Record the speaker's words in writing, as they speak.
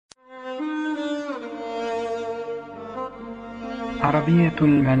عربية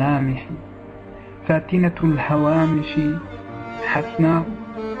الملامح فاتنة الهوامش حسناء،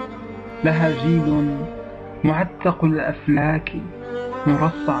 لها جيد معتق الأفلاك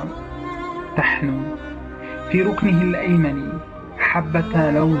مرصع، تحنو في ركنه الأيمن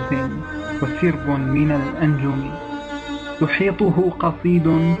حبة لوز وسرب من الأنجم، يحيطه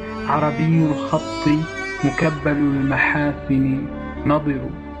قصيد عربي الخط مكبل المحاسن نضر،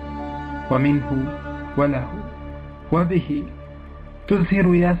 ومنه وله وبه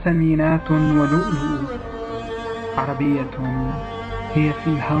تزهر ياسمينات ولؤلؤ. عربية هي في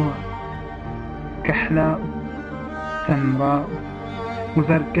الهوى كحلاء سمراء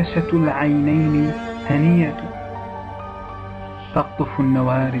مزركشة العينين هنية، تقطف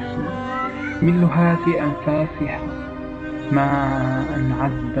النوارس من لهات أنفاسها ماء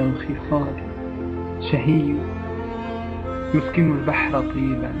عذب الخصال شهي، يسكن البحر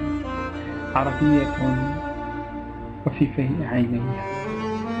طيبا. عربية وفي فيء عينيها،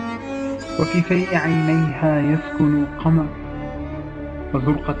 وفي فيء عينيها يسكن القمر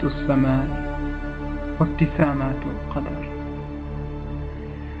وزرقة السماء وابتسامات القدر.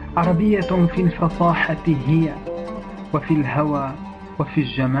 عربية في الفصاحة هي، وفي الهوى وفي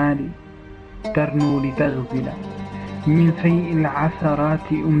الجمال، ترنو لتغزل من فيء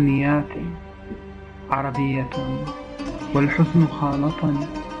العثرات أمنيات. عربية والحزن خالطني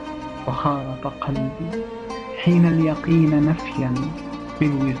وخالط قلبي حين اليقين نفيا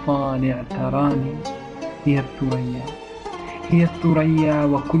بالوصال اعتراني. هي الثريا، هي الثريا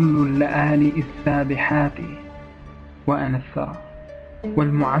وكل اللآلئ السابحات، وأنا الثرى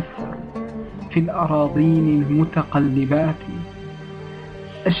والمعسر في الأراضين المتقلبات.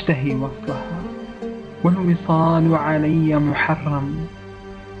 أشتهي وصلها والوصال علي محرم،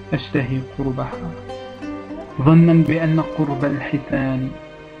 أشتهي قربها ظنا بأن قرب الحسان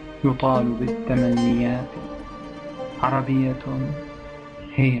يطال بالتمنيات. عربية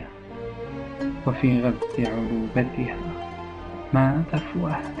هي، وفي غز عروبتها مات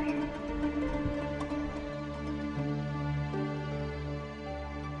فؤادي.